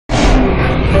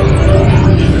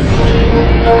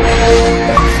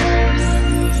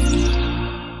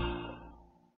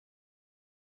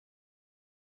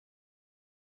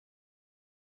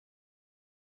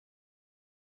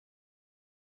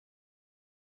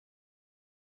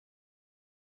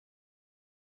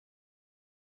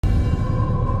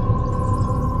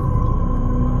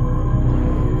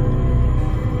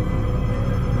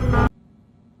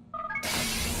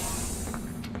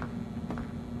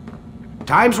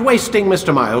Time's wasting,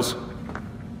 Mr. Miles.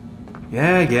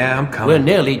 Yeah, I'm coming. We're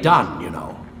nearly done, you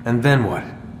know. And then what?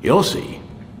 You'll see.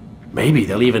 Maybe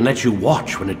they'll even let you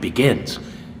watch when it begins.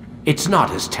 It's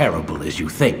not as terrible as you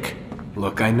think.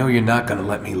 Look, I know you're not gonna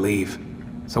let me leave.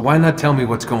 So why not tell me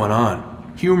what's going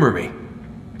on? Humor me.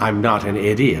 I'm not an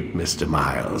idiot, Mr.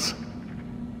 Miles.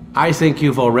 I think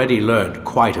you've already learned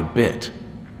quite a bit.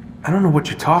 I don't know what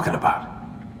you're talking about.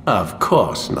 Of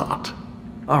course not.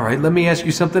 All right, let me ask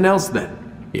you something else then.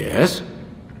 Yes?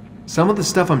 Some of the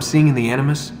stuff I'm seeing in the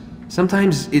Animus,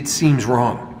 sometimes it seems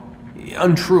wrong.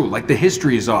 Untrue, like the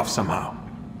history is off somehow.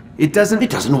 It doesn't... It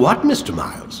doesn't what, Mr.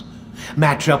 Miles?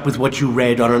 Match up with what you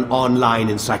read on an online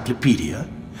encyclopedia?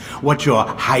 What your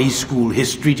high school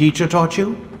history teacher taught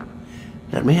you?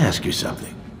 Let me ask you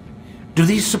something. Do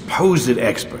these supposed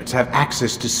experts have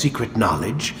access to secret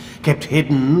knowledge kept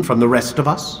hidden from the rest of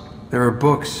us? There are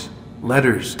books,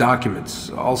 letters, documents,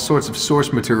 all sorts of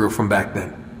source material from back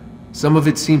then. Some of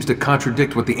it seems to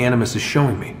contradict what the Animus is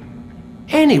showing me.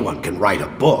 Anyone can write a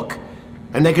book,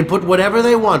 and they can put whatever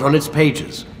they want on its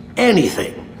pages.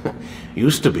 Anything.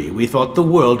 Used to be, we thought the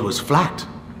world was flat.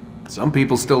 Some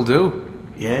people still do.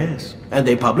 Yes, and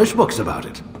they publish books about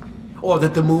it. Or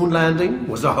that the moon landing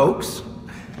was a hoax.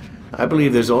 I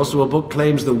believe there's also a book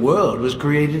claims the world was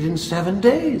created in 7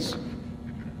 days.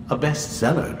 A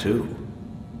bestseller, too.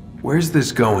 Where's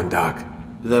this going, Doc?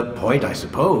 The point, I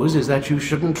suppose, is that you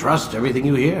shouldn't trust everything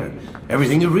you hear,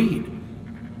 everything you read.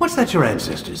 What's that your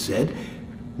ancestors said?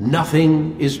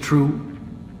 Nothing is true?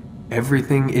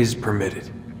 Everything is permitted.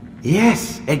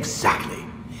 Yes, exactly.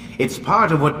 It's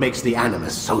part of what makes the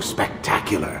Animus so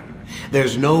spectacular.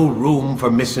 There's no room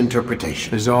for misinterpretation.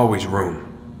 There's always room.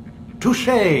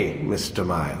 Touché, Mr.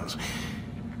 Miles.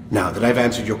 Now that I've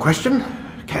answered your question,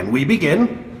 can we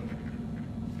begin?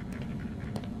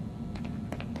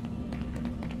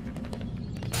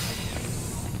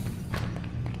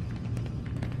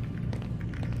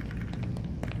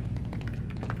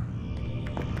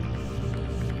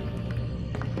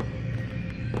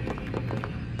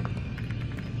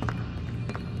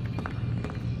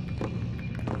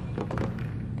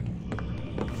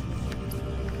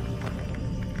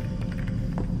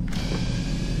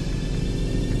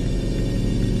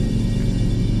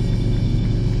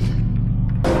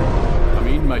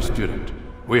 My student,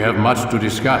 we have much to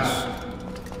discuss.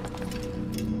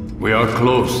 We are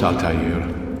close, Altair.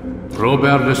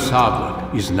 Robert de Sable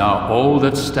is now all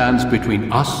that stands between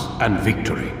us and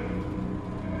victory.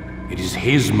 It is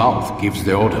his mouth gives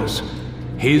the orders.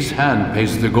 His hand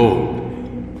pays the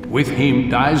gold. With him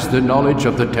dies the knowledge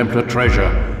of the Templar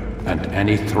treasure and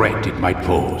any threat it might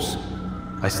pose.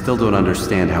 I still don't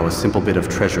understand how a simple bit of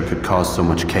treasure could cause so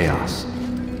much chaos.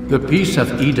 The Piece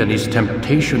of Eden is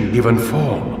temptation given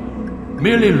form.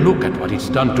 Merely look at what it's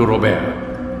done to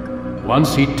Robert.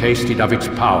 Once he tasted of its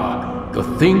power, the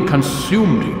thing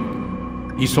consumed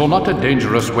him. He saw not a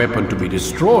dangerous weapon to be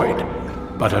destroyed,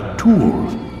 but a tool.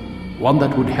 One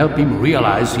that would help him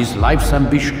realize his life's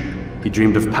ambition. He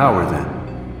dreamed of power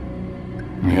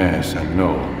then? Yes and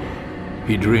no.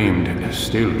 He dreamed, and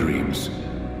still dreams,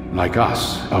 like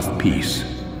us, of peace.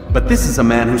 But this is a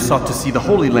man who sought to see the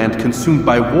Holy Land consumed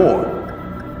by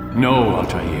war. No,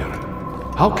 Altair.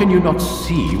 How can you not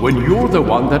see when you're the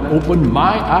one that opened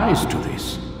my eyes to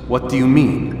this? What do you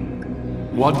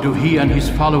mean? What do he and his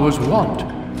followers want?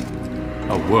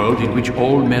 A world in which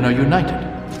all men are united.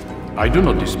 I do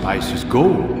not despise his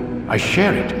goal. I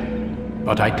share it.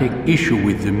 But I take issue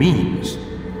with the means.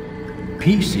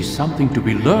 Peace is something to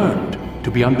be learned,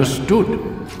 to be understood,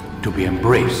 to be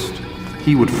embraced.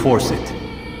 He would force it.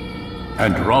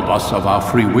 And rob us of our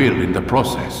free will in the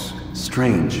process.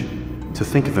 Strange, to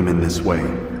think of him in this way.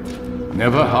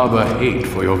 Never harbor hate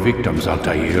for your victims,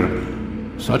 Altair.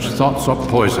 Such thoughts are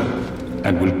poison,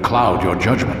 and will cloud your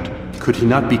judgment. Could he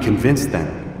not be convinced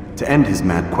then, to end his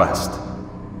mad quest?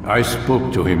 I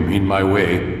spoke to him in my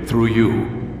way, through you.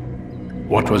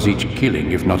 What was each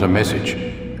killing if not a message?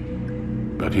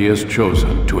 But he has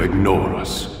chosen to ignore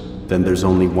us. Then there's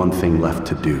only one thing left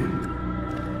to do.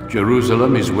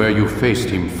 Jerusalem is where you faced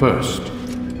him first.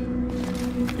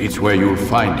 It's where you'll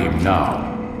find him now.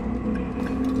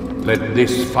 Let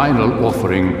this final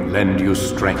offering lend you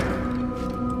strength.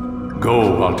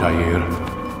 Go, Altair.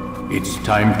 It's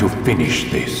time to finish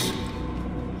this.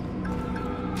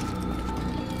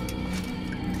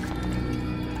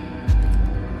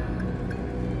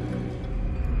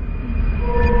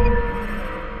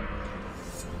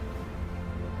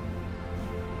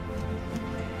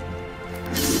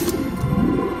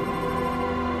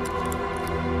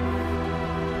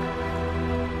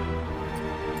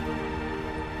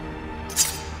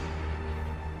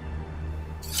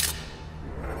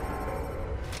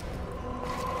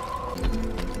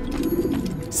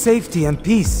 safety and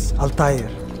peace, Altair.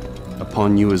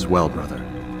 Upon you as well, brother.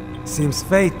 Seems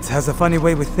fate has a funny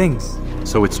way with things.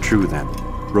 So it's true then.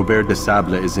 Robert de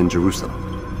Sable is in Jerusalem.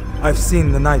 I've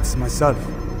seen the Knights myself.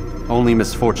 Only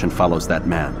misfortune follows that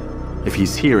man. If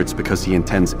he's here, it's because he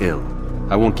intends ill.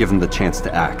 I won't give him the chance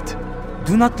to act.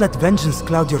 Do not let vengeance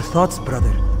cloud your thoughts,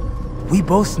 brother. We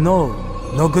both know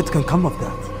no good can come of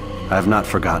that. I have not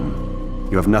forgotten.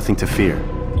 You have nothing to fear.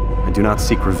 I do not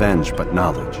seek revenge, but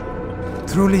knowledge.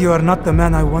 Truly you are not the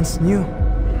man I once knew.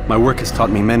 My work has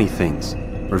taught me many things,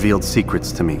 revealed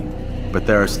secrets to me. But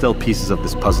there are still pieces of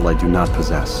this puzzle I do not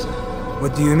possess.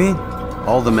 What do you mean?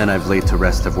 All the men I've laid to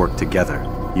rest have worked together,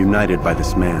 united by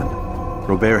this man.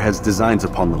 Robert has designs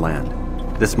upon the land.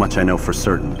 This much I know for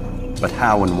certain. But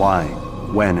how and why,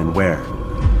 when and where,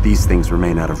 these things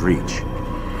remain out of reach.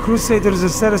 Crusaders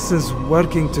and Saracens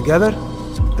working together?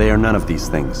 They are none of these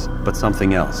things, but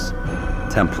something else.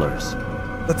 Templars.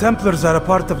 The Templars are a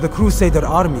part of the Crusader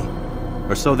army.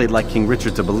 Or so they'd like King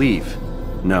Richard to believe.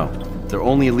 No, their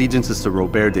only allegiance is to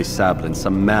Robert de Sable and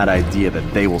some mad idea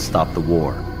that they will stop the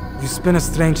war. You spin a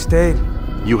strange tale.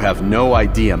 You have no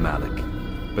idea, Malik.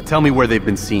 But tell me where they've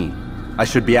been seen. I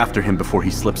should be after him before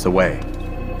he slips away.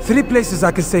 3 places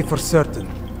I can say for certain.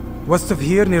 West of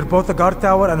here, near both a guard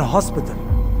tower and a hospital.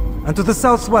 And to the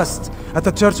southwest, at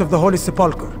the Church of the Holy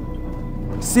Sepulchre.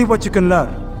 See what you can learn.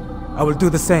 I will do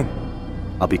the same.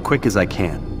 I'll be quick as I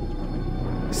can.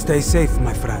 Stay safe,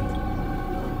 my friend.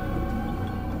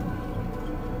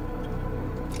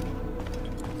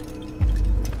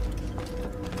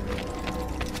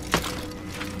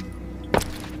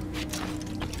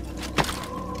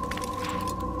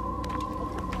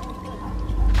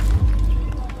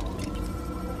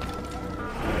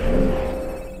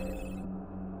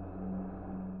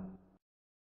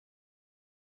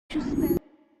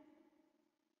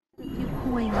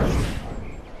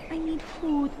 I need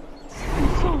food. I'm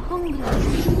so hungry.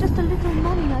 Just a little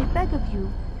money, I beg of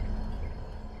you.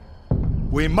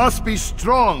 We must be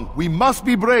strong, we must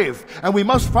be brave, and we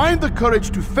must find the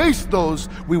courage to face those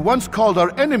we once called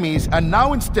our enemies and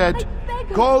now instead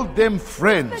call them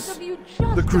friends.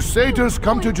 The Crusaders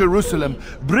come to Jerusalem,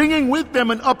 bringing with them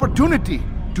an opportunity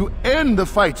to end the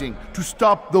fighting, to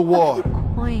stop the war.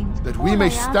 That we may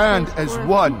stand as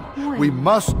one, we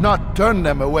must not turn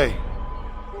them away.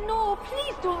 No,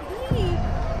 please don't leave.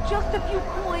 Just a few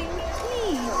coins,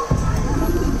 please.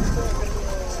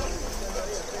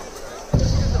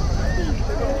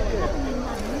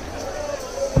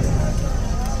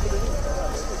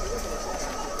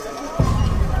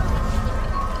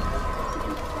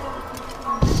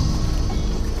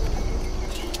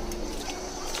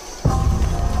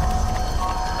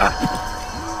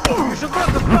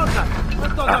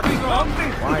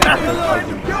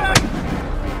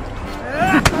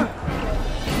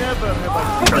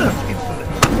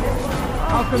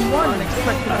 How can one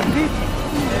expect to compete?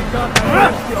 May God have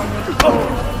mercy on your soul.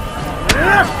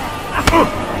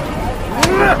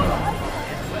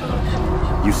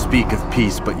 You speak of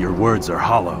peace, but your words are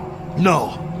hollow.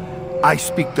 No, I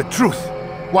speak the truth.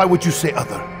 Why would you say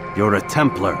other? You're a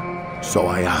Templar. So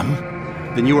I am.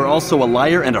 Then you are also a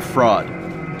liar and a fraud,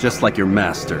 just like your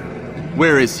master.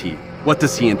 Where is he? What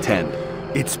does he intend?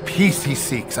 It's peace he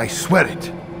seeks, I swear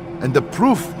it. And the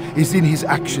proof is in his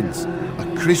actions. A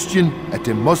Christian at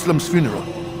a Muslim's funeral.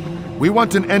 We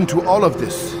want an end to all of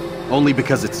this. Only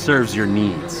because it serves your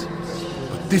needs.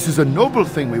 But this is a noble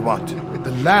thing we want.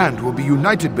 The land will be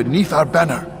united beneath our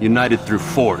banner. United through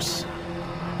force.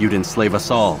 You'd enslave us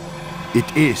all.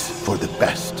 It is for the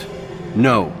best.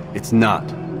 No, it's not.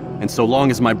 And so long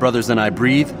as my brothers and I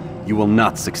breathe, you will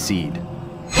not succeed.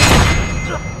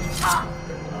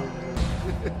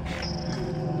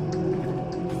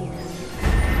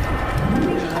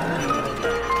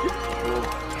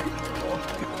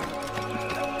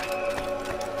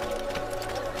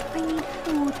 I need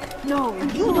food. No,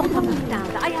 you don't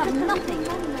understand. I have nothing.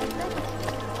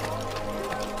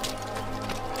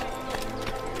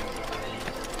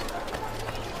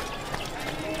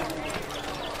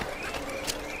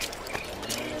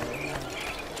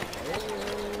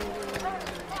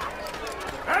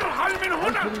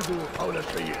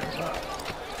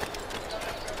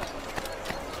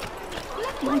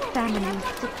 My family is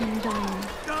sick and dying.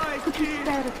 Could you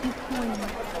spare a few coins?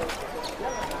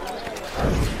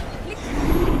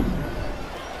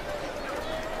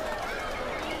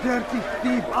 Dirty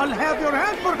thief! I'll have your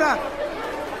hand for that!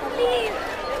 Please,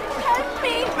 help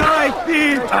me! Die,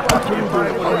 thief!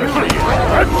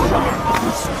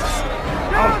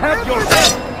 I'll have your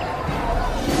head!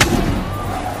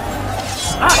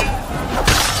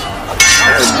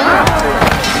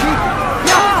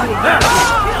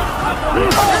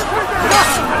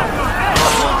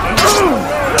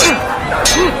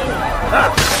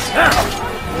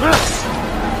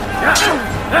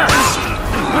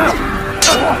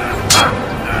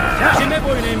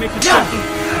 boyun eğmek istiyorsun?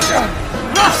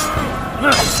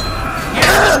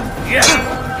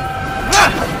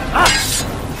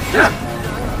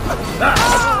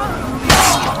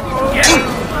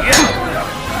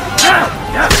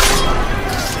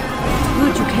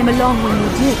 Good you came along when you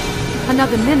did.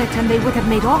 Another minute and they would have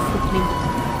made off with me.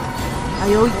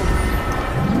 I owe you.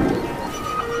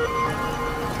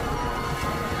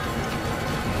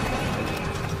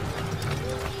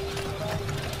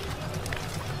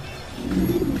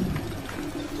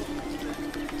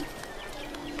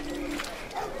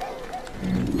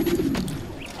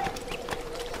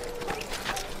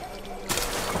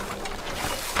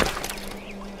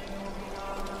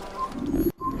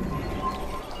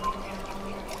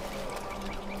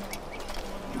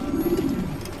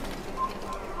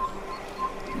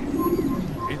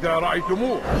 إذا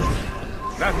رأيتموه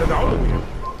لا تدعوه.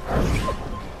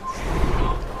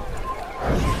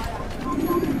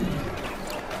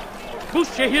 Bu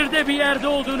şehirde bir yerde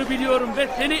olduğunu biliyorum ve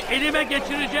seni elime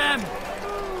geçireceğim.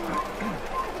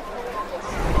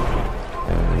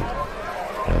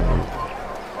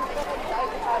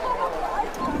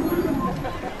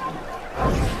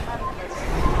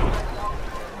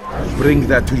 Bring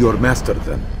that to your master,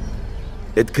 then.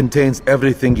 It contains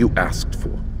everything you asked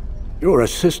for. Your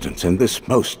assistance in this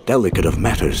most delicate of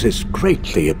matters is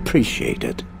greatly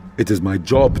appreciated. It is my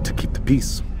job to keep the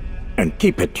peace. And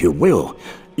keep it you will.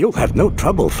 You'll have no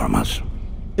trouble from us.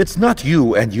 It's not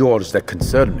you and yours that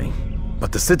concern me,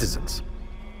 but the citizens.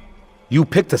 You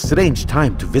picked a strange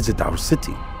time to visit our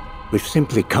city. We've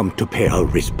simply come to pay our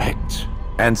respects.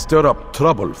 And stir up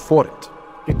trouble for it.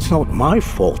 It's not my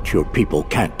fault your people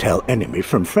can't tell enemy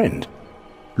from friend.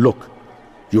 Look,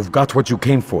 you've got what you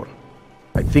came for.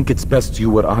 I think it's best you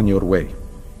were on your way.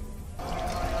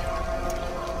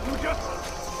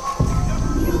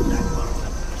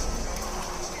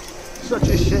 Such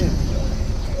a shame.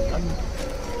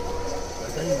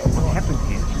 What happened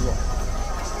here?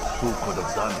 Who could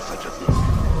have done such a thing?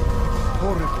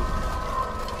 Horrible.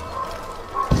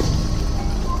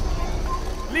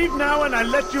 Leave now and I'll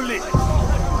let you live.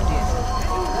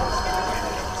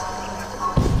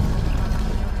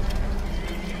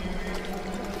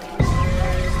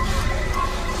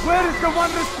 Where is the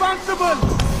one responsible?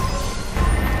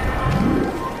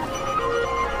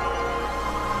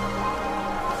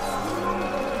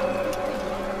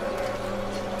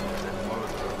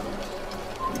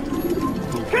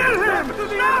 Kill him!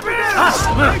 Stop him!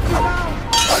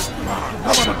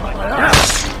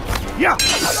 Yeah!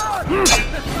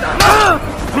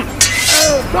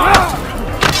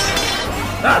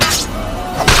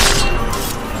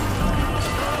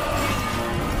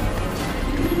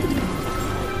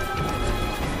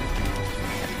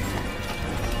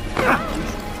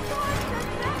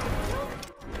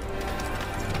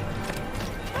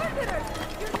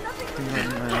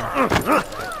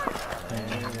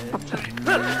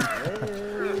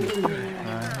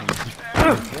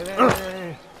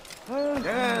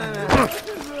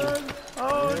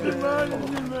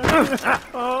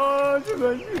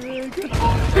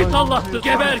 Git Allah'tır,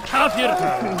 geber kafir!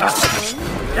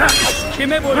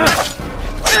 Kime boyun?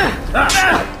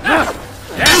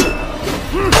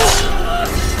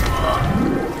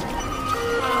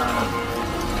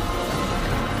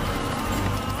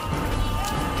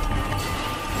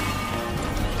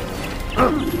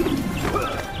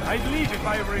 I'd leave if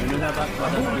I were in.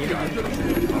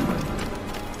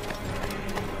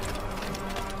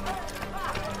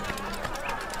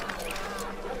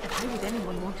 Why would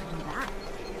anyone want to do that?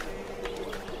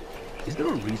 Is there a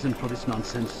reason for this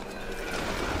nonsense?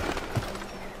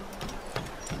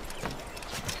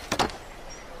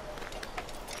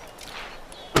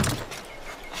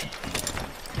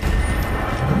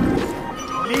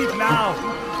 Leave now!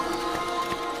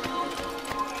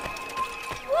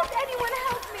 Won't anyone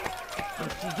help me?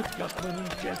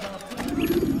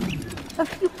 A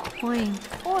few coins.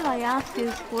 All I ask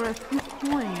is for a few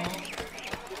coins.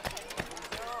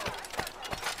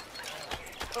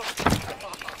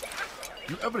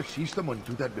 You ever see someone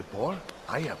do that before?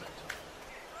 I haven't.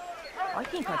 I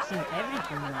think I've seen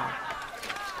everything now.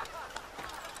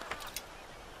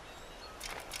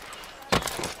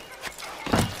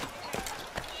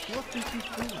 What did you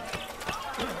do?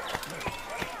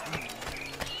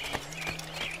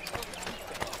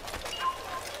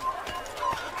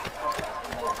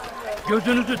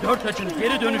 Gözünüzü dört açın,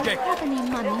 geri dönecek. Have any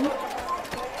money?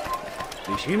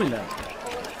 Bir şey mi lazım?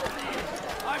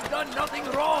 I've done nothing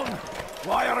wrong!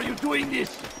 Why are you doing this?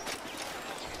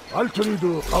 هل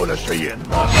تريد قول شيء؟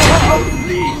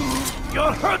 Please!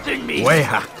 You're hurting me!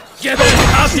 Wayha! Geber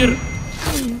kafir!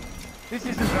 This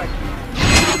isn't right.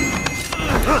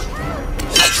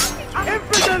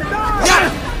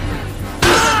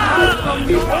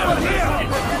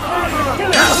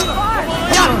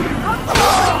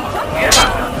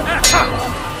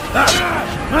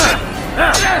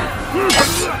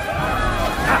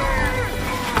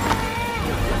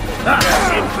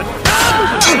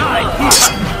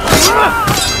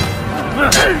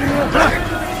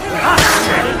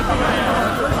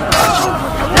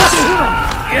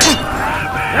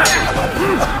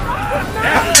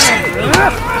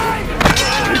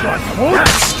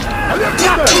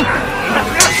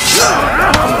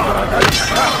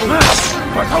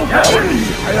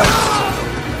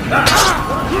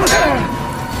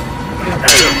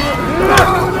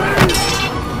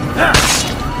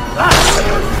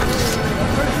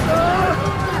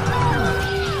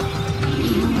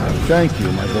 Thank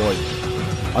you, my boy.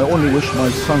 I only wish my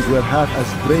sons were half as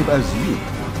brave as you.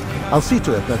 I'll see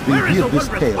to it that they hear this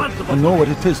tale and know what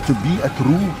it is to be a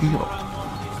true hero.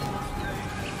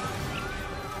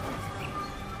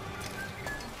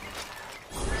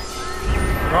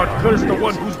 God curse the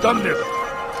one who's done this!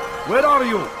 Where are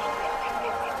you?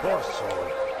 Poor soul.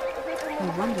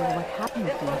 I wonder what happened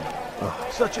to him. Oh,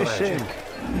 such a shame.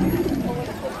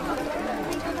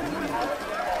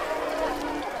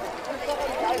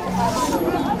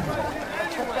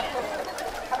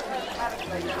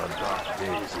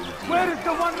 Where is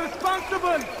the one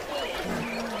responsible?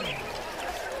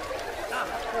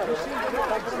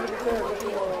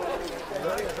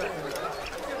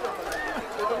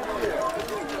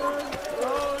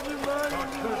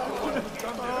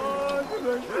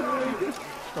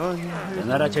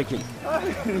 Kenara çekil.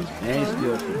 Ne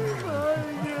istiyorsun?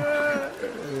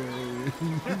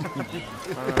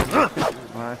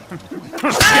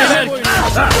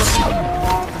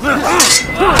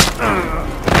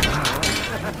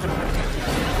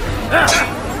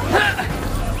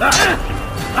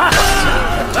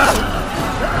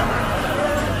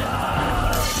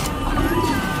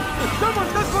 Someone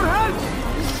look for help!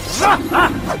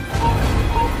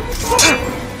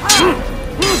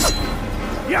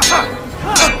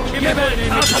 Kimi böyle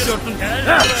istiyorsun?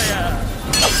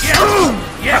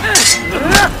 Gel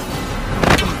buraya!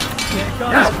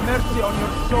 God have mercy on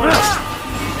your soul!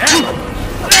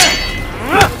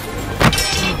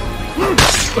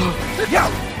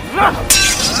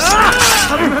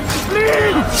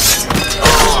 Please!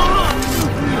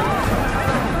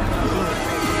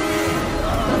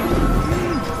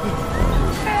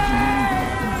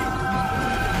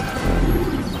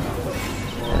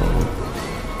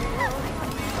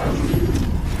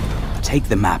 Take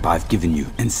the map I've given you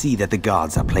and see that the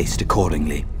guards are placed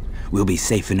accordingly. We'll be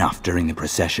safe enough during the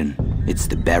procession. It's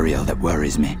the burial that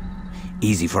worries me.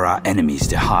 Easy for our enemies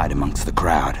to hide amongst the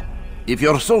crowd. If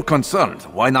you're so concerned,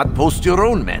 why not post your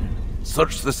own men?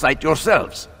 Search the site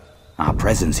yourselves. Our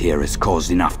presence here has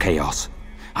caused enough chaos.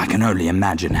 I can only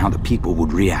imagine how the people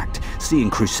would react, seeing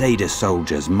Crusader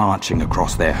soldiers marching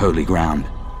across their holy ground.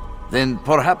 Then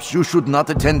perhaps you should not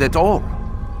attend at all.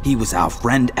 He was our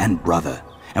friend and brother,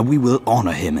 and we will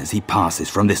honor him as he passes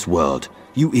from this world.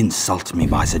 You insult me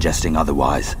by suggesting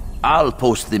otherwise. I'll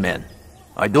post the men.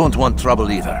 I don't want trouble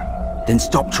either. Then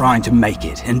stop trying to make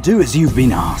it, and do as you've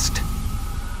been asked.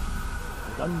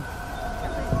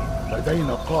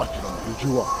 لدينا قاتل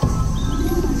بجوار.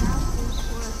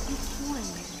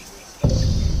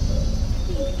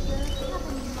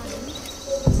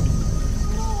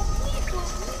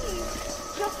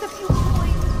 Just a few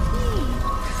coins, please.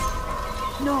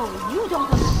 No, you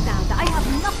don't understand. I have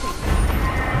nothing.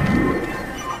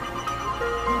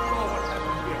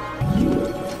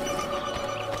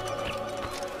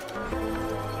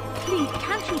 Please,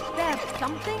 can't you spare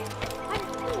something? I'm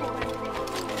poor.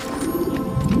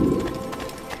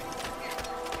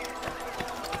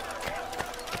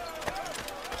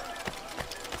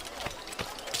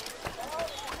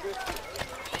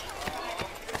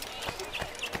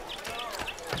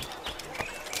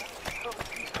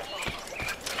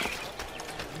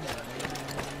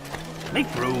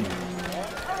 Make room.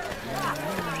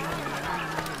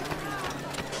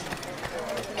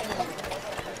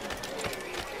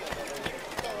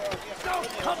 Now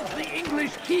comes the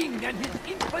English king and his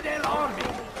infidel army.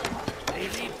 They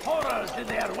leave horrors in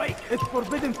their wake. It's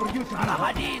forbidden for you to be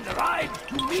Al-Hadin rides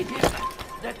to meet him,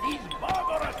 that these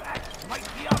barbarous acts might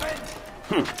be avenged.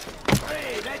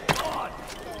 Pray that God,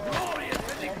 glorious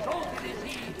and exalted is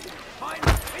he, find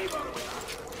favor with us.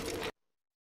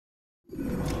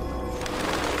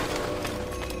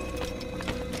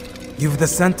 You've the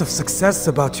scent of success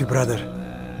about you, brother.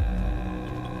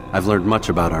 I've learned much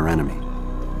about our enemy.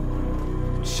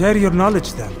 Share your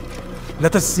knowledge then.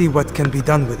 Let us see what can be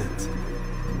done with it.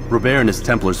 Robert and his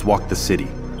Templars walked the city.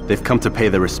 They've come to pay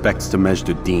their respects to Majd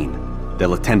ad-Din.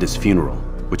 They'll attend his funeral,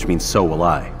 which means so will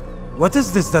I. What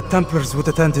is this that Templars would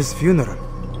attend his funeral?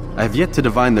 I have yet to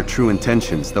divine their true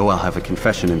intentions, though I'll have a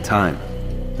confession in time.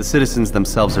 The citizens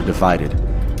themselves are divided.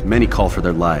 Many call for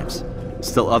their lives.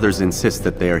 Still others insist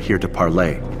that they are here to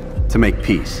parley, to make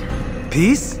peace.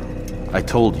 Peace? I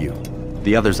told you.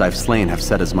 The others I've slain have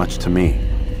said as much to me.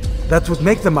 That would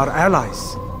make them our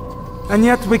allies. And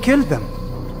yet we killed them.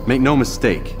 Make no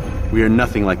mistake, We are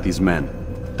nothing like these men.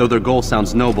 Though their goal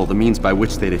sounds noble, the means by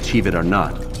which they'd achieve it are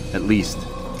not. At least,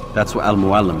 that's what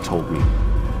Al-Mualim told me.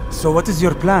 So what is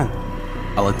your plan?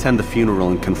 I'll attend the funeral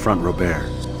and confront Robert.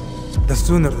 The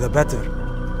sooner the better.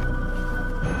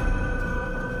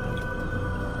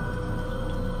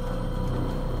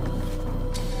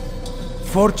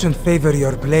 Fortune favor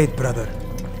your blade, brother.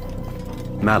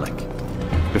 Malik,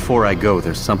 before I go,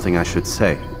 there's something I should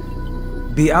say.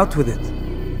 Be out with it.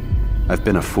 I've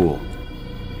been a fool.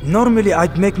 Normally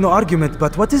I'd make no argument,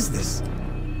 but what is this?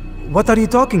 What are you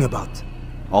talking about?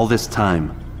 All this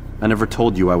time, I never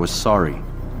told you I was sorry.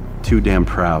 Too damn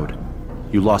proud.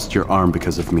 You lost your arm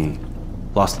because of me.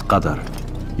 Lost Qadar.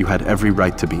 You had every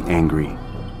right to be angry.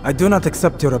 I do not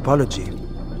accept your apology.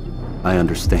 I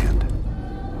understand.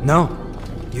 No,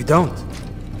 you don't.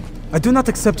 I do not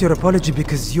accept your apology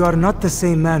because you are not the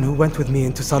same man who went with me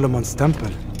into Solomon's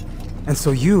temple. And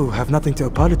so you have nothing to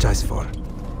apologize for.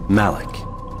 Malik.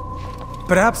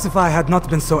 Perhaps if I had not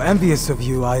been so envious of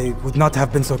you, I would not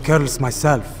have been so careless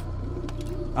myself.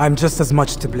 I'm just as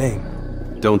much to blame.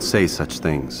 Don't say such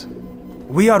things.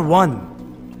 We are one.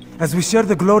 As we share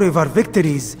the glory of our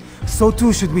victories, so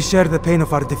too should we share the pain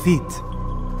of our defeat.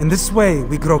 In this way,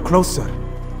 we grow closer.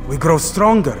 We grow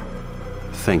stronger.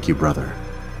 Thank you, brother.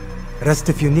 Rest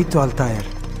if you need to, Altair,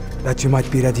 that you might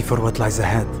be ready for what lies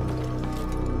ahead.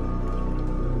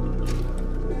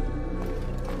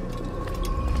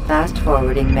 Fast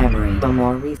forwarding memory, the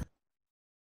more recent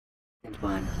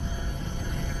one.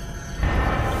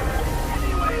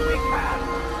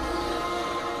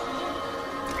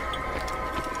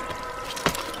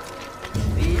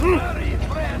 These very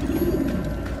friends,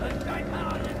 the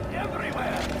Shaitan is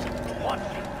everywhere,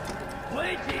 watching,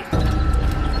 waiting.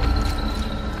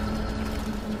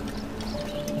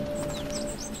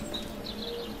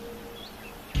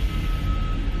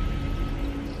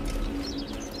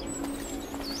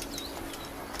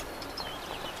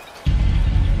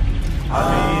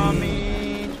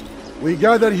 We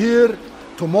gather here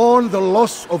to mourn the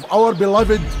loss of our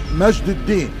beloved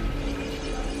Majd-ud-Din.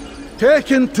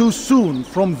 Taken too soon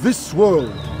from this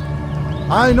world.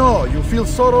 I know you feel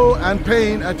sorrow and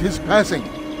pain at his passing,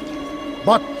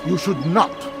 but you should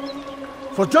not.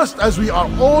 For just as we are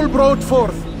all brought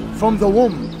forth from the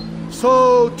womb,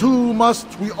 so too must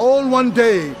we all one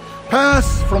day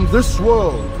pass from this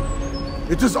world.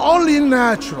 It is only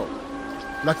natural,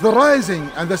 like the rising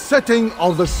and the setting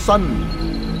of the sun.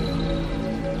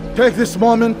 Take this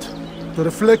moment to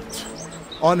reflect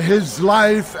on his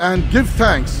life and give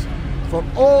thanks for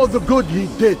all the good he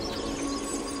did.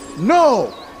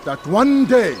 Know that one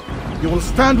day you will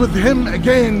stand with him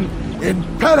again in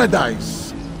paradise.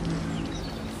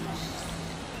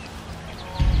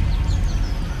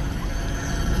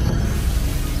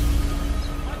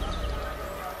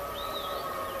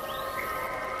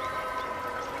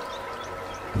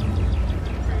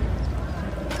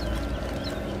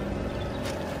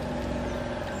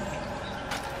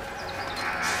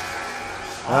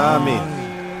 Amen.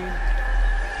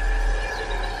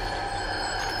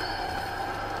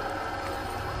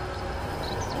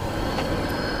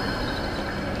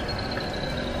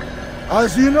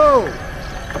 As you know,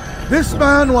 this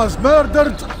man was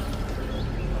murdered.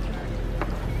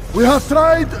 We have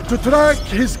tried to track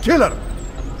his killer,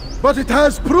 but it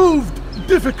has proved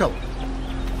difficult.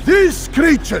 These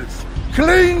creatures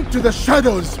cling to the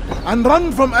shadows and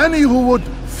run from any who would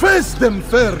face them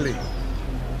fairly.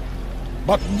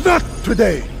 But not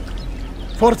today,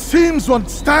 for it seems one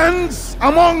stands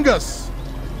among us.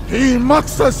 He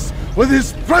mocks us with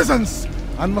his presence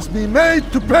and must be made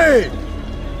to pay.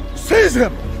 Seize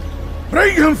him!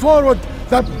 Bring him forward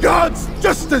that God's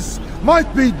justice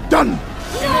might be done!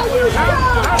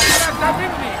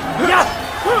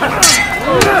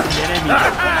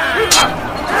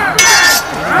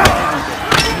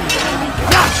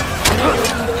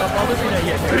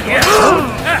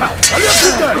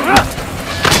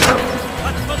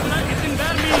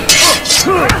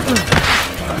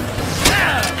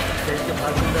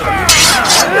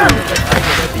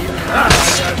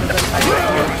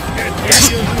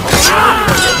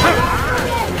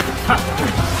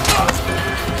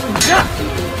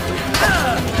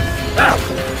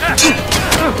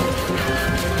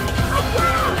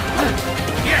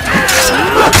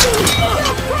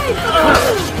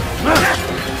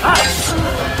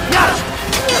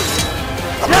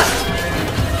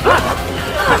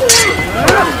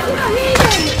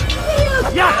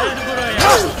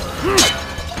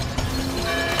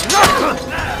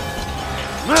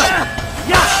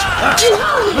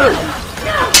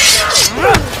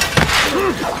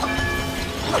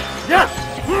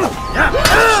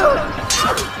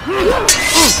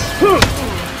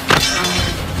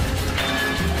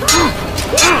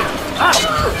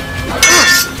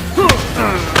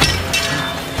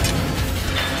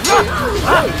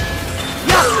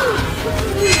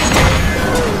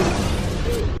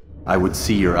 I would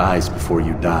see your eyes before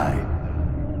you die.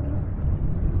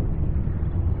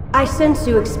 I sense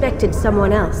you expected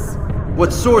someone else.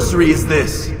 What sorcery is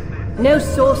this? No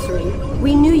sorcery.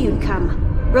 We knew you'd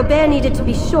come. Robert needed to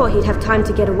be sure he'd have time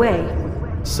to get away.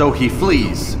 So he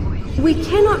flees. We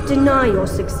cannot deny your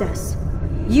success.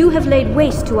 You have laid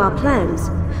waste to our plans.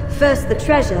 First the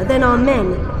treasure, then our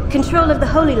men. Control of the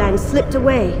Holy Land slipped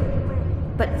away.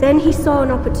 But then he saw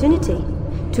an opportunity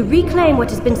to reclaim what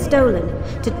has been stolen,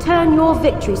 to turn your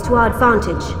victories to our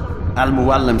advantage.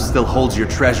 Al-Mualim still holds your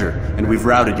treasure, and we've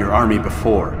routed your army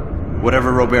before.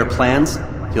 Whatever Robert plans,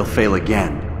 he'll fail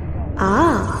again.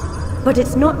 Ah, but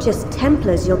it's not just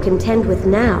Templars you'll contend with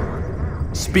now.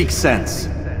 Speak sense.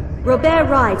 Robert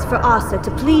rides for Asa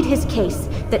to plead his case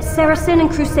that Saracen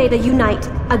and Crusader unite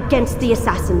against the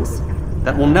Assassins.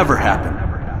 That will never happen.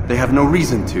 They have no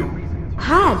reason to.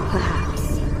 Had,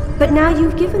 perhaps. But now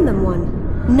you've given them one.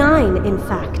 9, in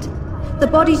fact. The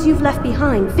bodies you've left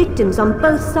behind, victims on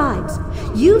both sides.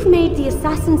 You've made the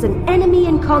Assassins an enemy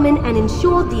in common and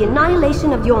ensured the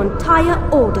annihilation of your entire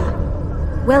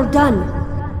order. Well done.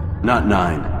 Not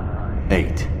 9.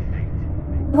 8.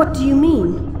 What do you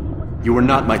mean? You are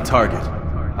not my target.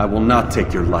 I will not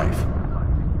take your life.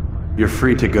 You're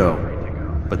free to go,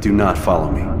 but do not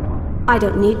follow me. I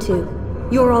don't need to.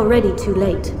 You're already too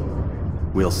late.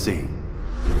 We'll see.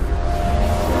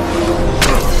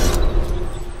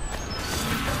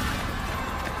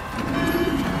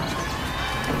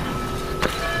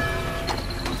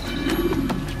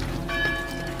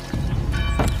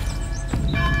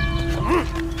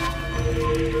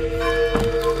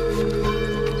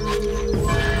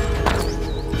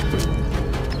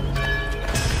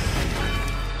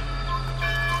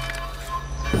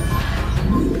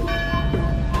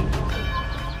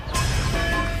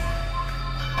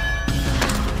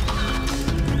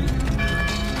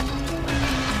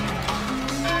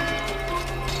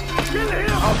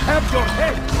 Have your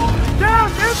head! Down,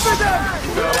 infidel!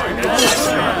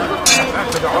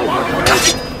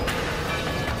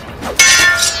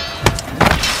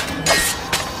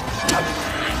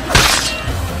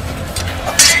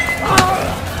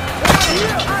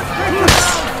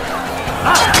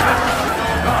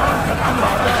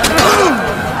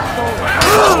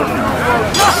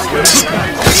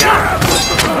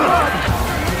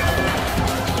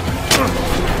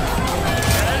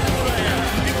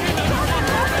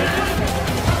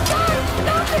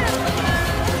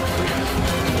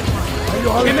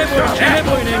 Kime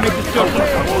boyun eğmek istiyorsun?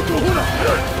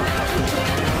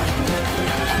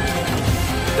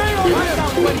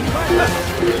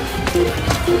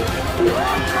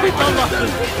 Bir Allah'sın!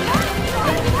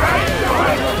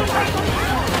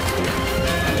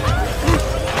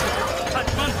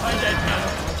 Kaçman fayda etmez.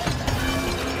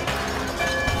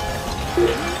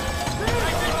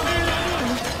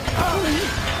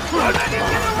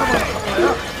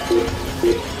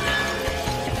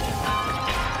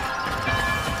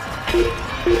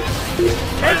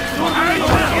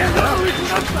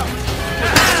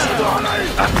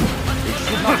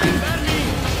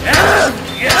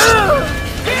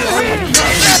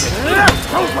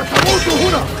 سوف تموت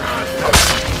هنا.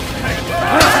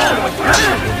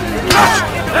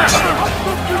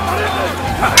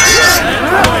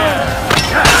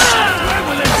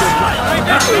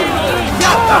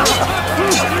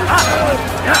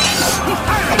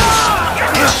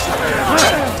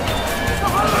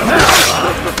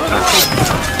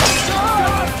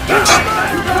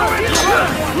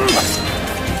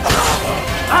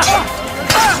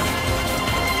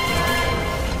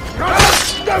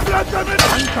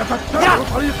 أنت تتبع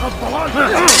طريق الضلال.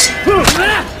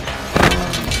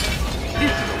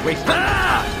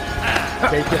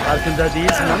 Belki farkında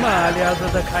değilsin ama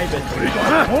halihazırda kaybettin.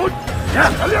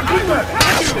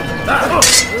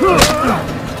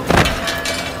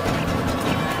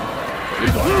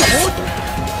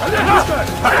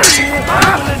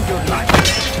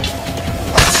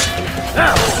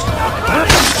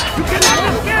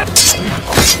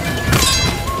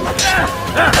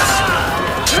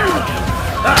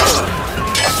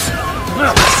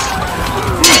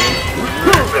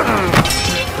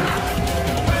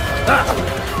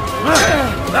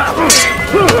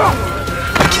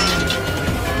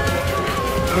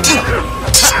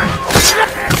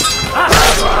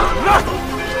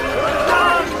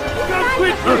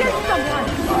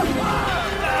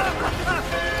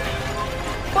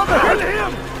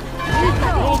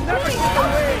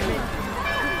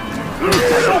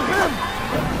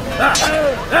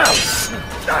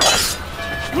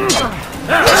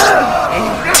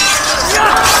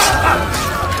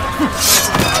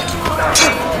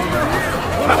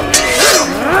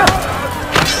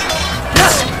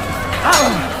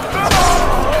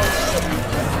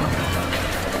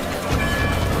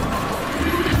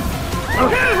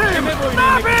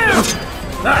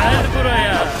 Gel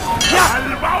buraya.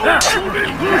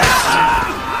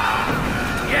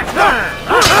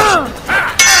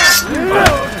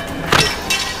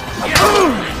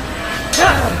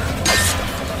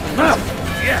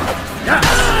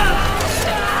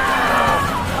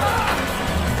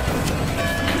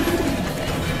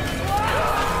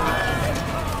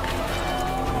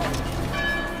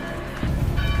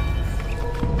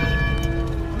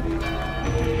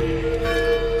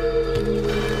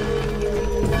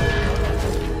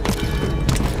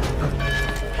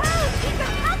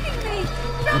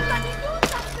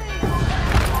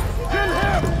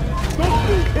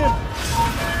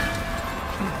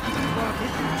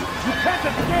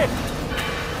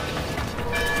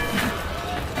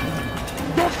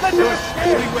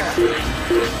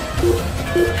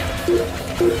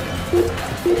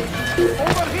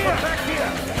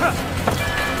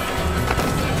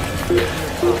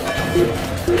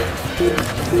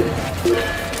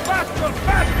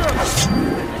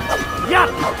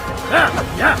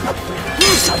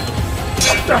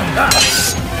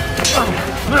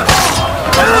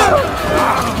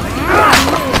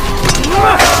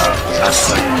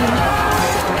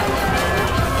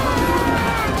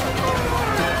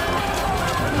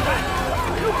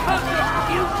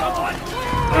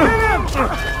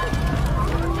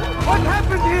 What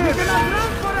happened here? You cannot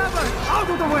run forever! Out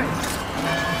of the way!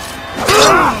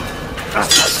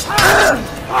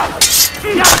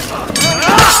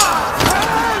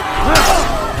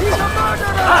 He's a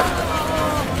murderer!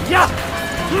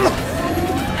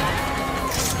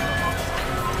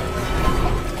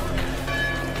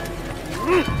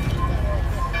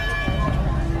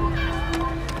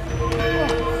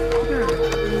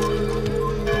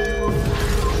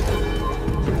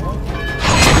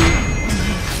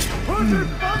 Who's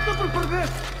responsible for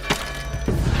this?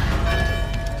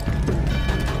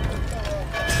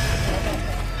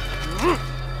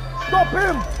 Stop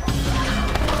him!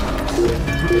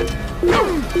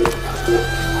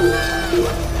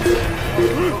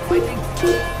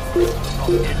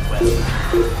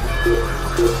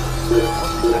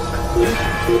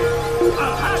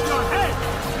 I'll have your head!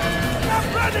 Stop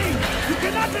running! You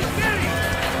cannot escape!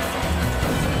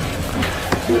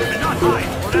 You cannot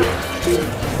hide forever!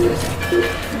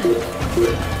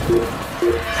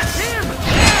 That's him!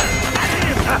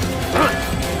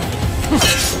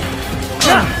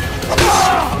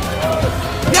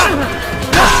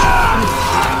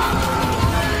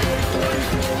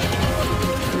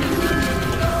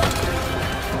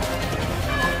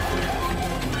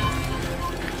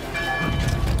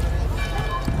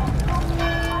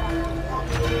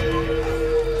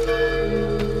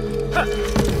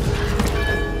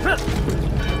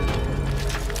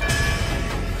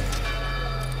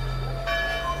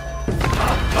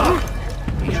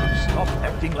 He should stop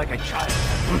acting like a child.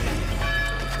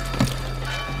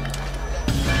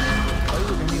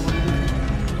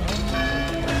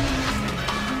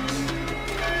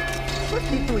 What's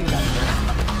he doing down there?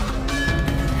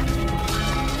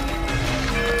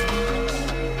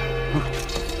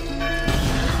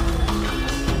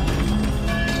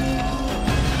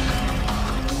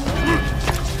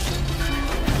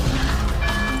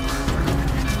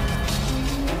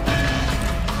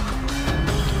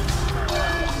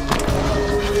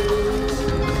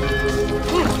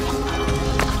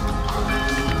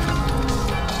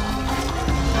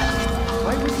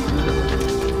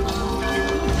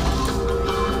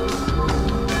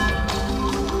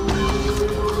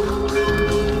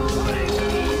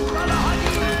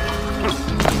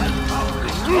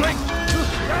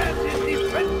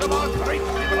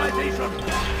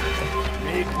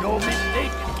 Make no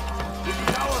mistake, it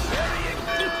is our very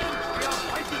existence we are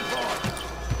fighting for.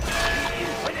 The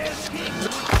Infidel King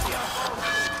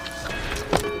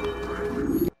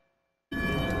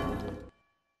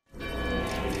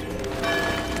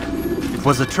It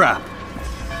was a trap.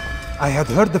 I had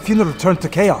heard the funeral turned to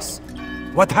chaos.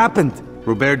 What happened?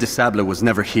 Robert de Sable was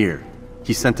never here.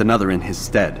 He sent another in his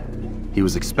stead. He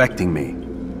was expecting me.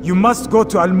 You must go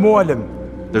to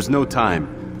Al-Mualim. There's no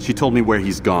time. She told me where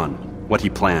he's gone, what he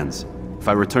plans. If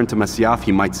I return to Masyaf,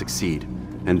 he might succeed.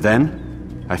 And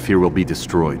then, I fear we'll be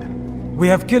destroyed. We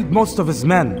have killed most of his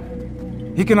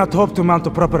men. He cannot hope to mount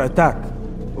a proper attack.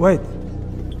 Wait,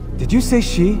 did you say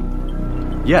she?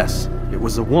 Yes, It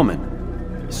was a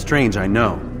woman. Strange, I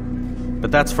know.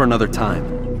 But that's for another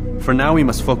time. For now, we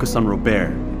must focus on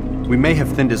Robert. We may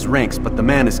have thinned his ranks, but the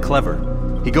man is clever.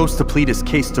 He goes to plead his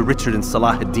case to Richard and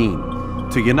Salah ad-Din,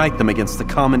 to unite them against the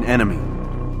common enemy.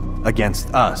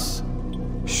 Against us.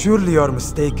 Surely you're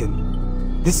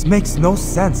mistaken. This makes no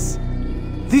sense.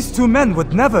 These two men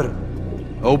would never...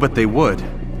 Oh, but they would.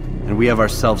 And we have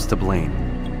ourselves to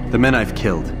blame. The men I've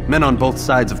killed, men on both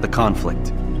sides of the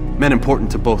conflict, men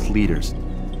important to both leaders.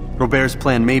 Robert's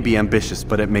plan may be ambitious,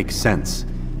 but it makes sense.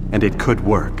 And it could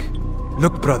work.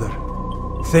 Look, brother.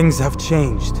 Things have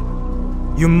changed.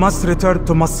 You must return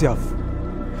to Masyaf.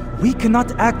 We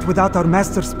cannot act without our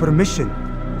master's permission.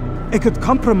 It could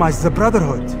compromise the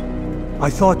Brotherhood. I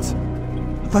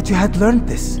thought you had learned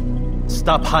this.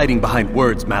 Stop hiding behind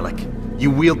words, Malik. You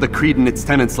wield the creed and its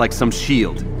tenets like some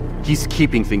shield. He's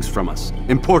keeping things from us.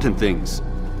 Important things.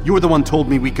 You were the one told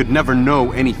me we could never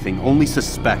know anything, only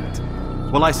suspect.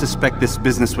 Well, I suspect this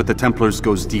business with the Templars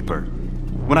goes deeper.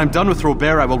 When I'm done with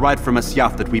Robert, I will ride for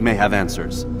Masyaf that we may have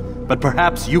answers. But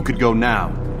perhaps you could go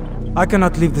now. I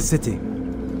cannot leave the city.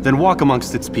 Then walk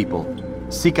amongst its people.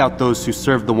 Seek out those who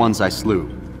served the ones I slew.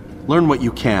 Learn what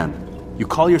you can. You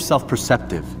call yourself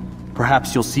perceptive.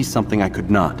 Perhaps you'll see something I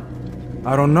could not.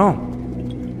 I don't know.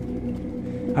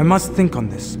 I must think on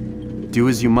this. Do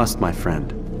as you must, my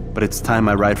friend. But it's time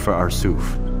I ride for Arsuf.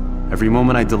 Every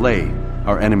moment I delay,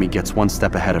 our enemy gets one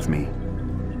step ahead of me.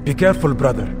 Be careful,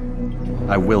 brother.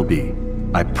 I will be.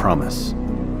 I promise.